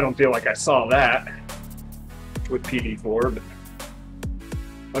know, I don't feel like I saw that with PD4, but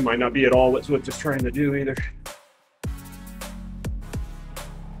I might not be at all what Zwift is trying to do either.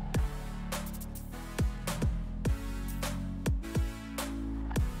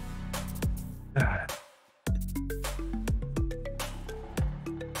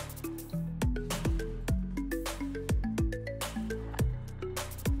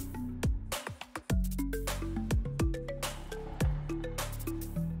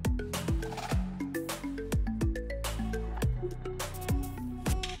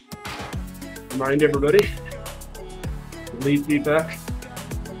 Remind everybody, lead feedback.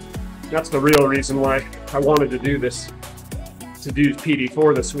 That's the real reason why I wanted to do this to do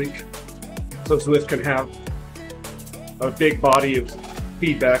PD4 this week, so Zwift can have a big body of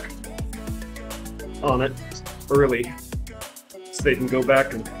feedback on it early, so they can go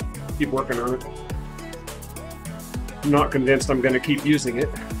back and keep working on it. I'm not convinced I'm going to keep using it,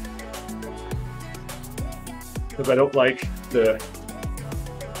 because I don't like the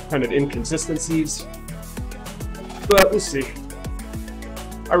kind of inconsistencies, but we'll see.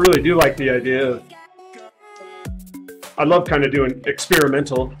 I really do like the idea of, I love kind of doing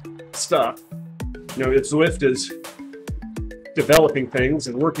experimental stuff. You know, if Zwift is developing things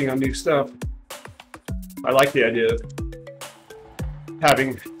and working on new stuff, I like the idea of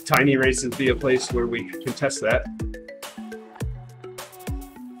having tiny races be a place where we can test that.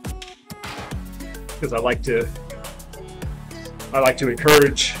 Because I like to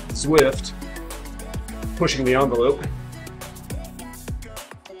encourage Zwift pushing the envelope.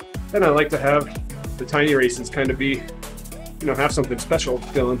 And I like to have the tiny races kind of be, you know, have something special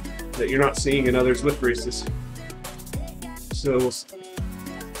going that you're not seeing in other Zwift races. So we'll see.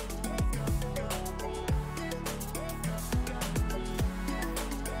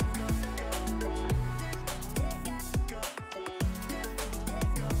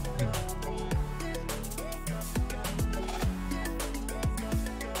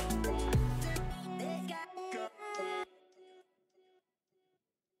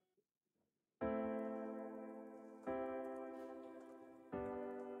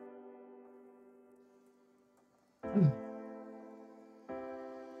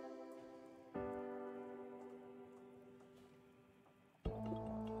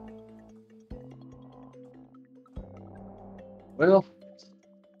 Well,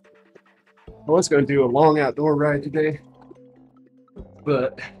 I was going to do a long outdoor ride today,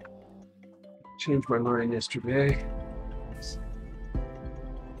 but changed my mind yesterday. I'm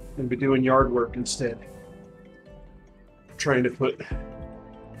going to be doing yard work instead. Trying to put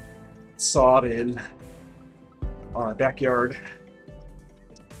sod in our backyard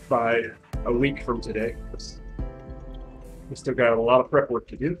by a week from today. We still got a lot of prep work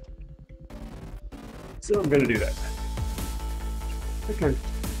to do, so I'm going to do that.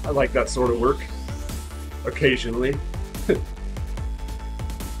 I like that sort of work occasionally.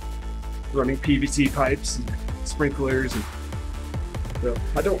 Running PVC pipes and sprinklers, and so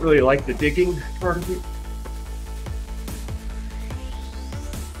I don't really like the digging part of it,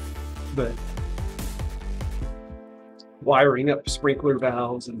 but wiring up sprinkler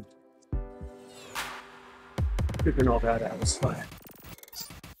valves and figuring all that out was fun.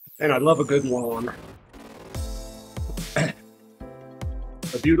 And I love a good lawn.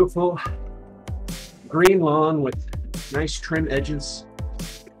 A beautiful green lawn with nice trim edges.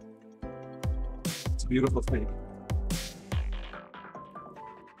 It's a beautiful thing.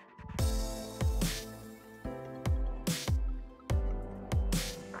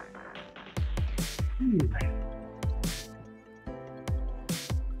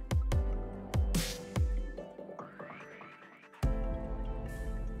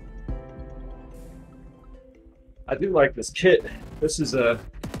 I do like this kit. This is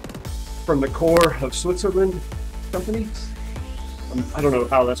from the Core of Switzerland company. I don't know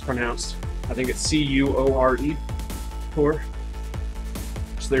how that's pronounced. I think it's C-U-O-R-E, Core.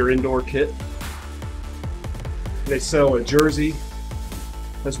 It's their indoor kit. They sell a jersey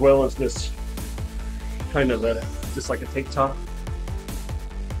as well as this kind of just like a tank top,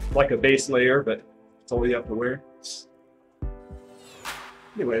 like a base layer, but it's all you have to wear.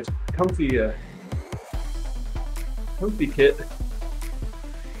 Anyways, comfy kit.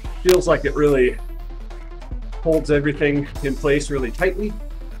 Feels like it really holds everything in place really tightly.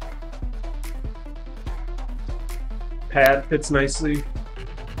 Pad fits nicely.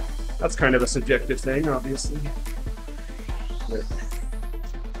 That's kind of a subjective thing, obviously. But,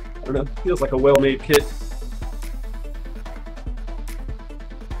 I don't know, feels like a well-made kit.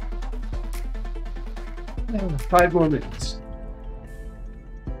 Oh, 5 more minutes.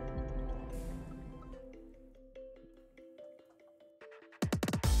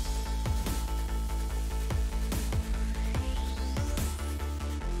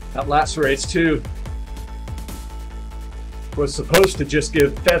 That last race too was supposed to just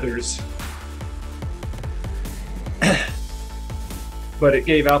give feathers, but it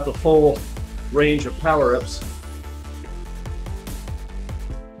gave out the full range of power-ups.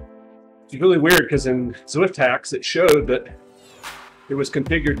 It's really weird because in Zwift hacks it showed that it was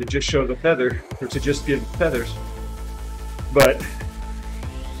configured to just show the feather, or to just give feathers, but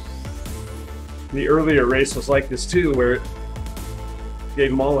the earlier race was like this too, where it gave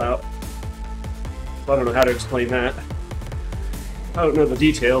them all out. I don't know how to explain that. I don't know the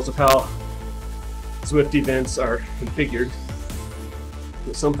details of how Zwift events are configured,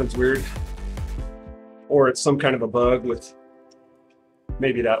 that something's weird. Or it's some kind of a bug with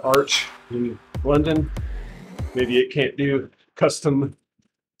maybe that arch in London. Maybe it can't do custom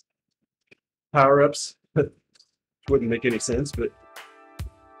power-ups. Wouldn't make any sense, but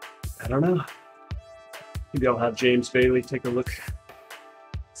I don't know. Maybe I'll have James Bailey take a look,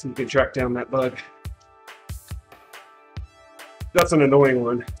 so we can track down that bug. That's an annoying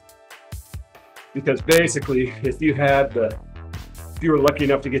one, because basically, if you were lucky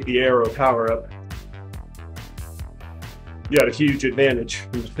enough to get the Aero power-up, you had a huge advantage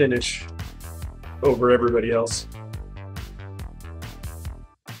in the finish over everybody else.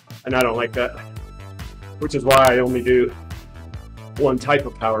 And I don't like that, which is why I only do one type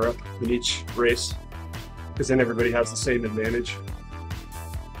of power-up in each race, because then everybody has the same advantage.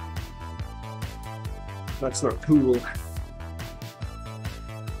 That's not cool.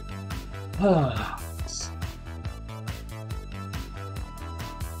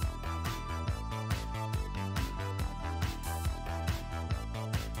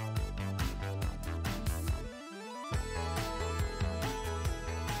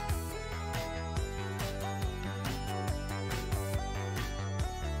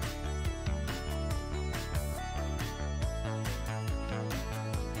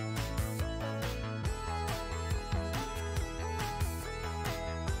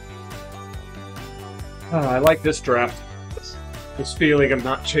 I like this draft. This feeling of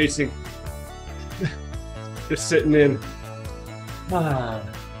not chasing. Just sitting in.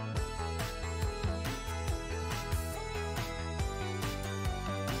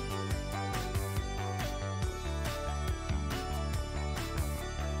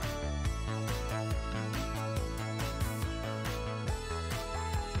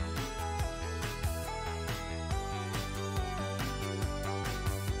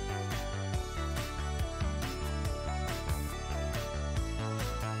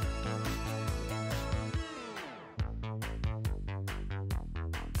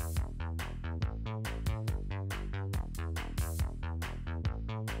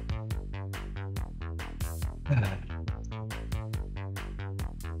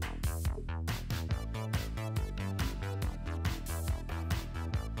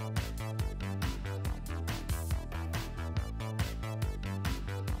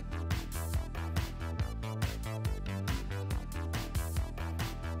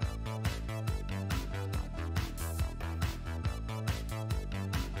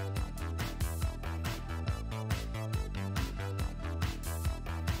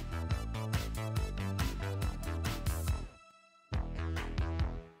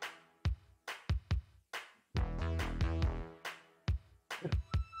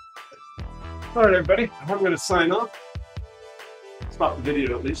 All right, everybody, I'm going to sign off. Stop the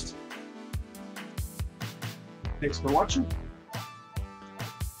video at least. Thanks for watching.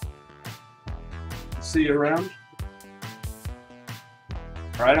 See you around.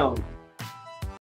 Right on.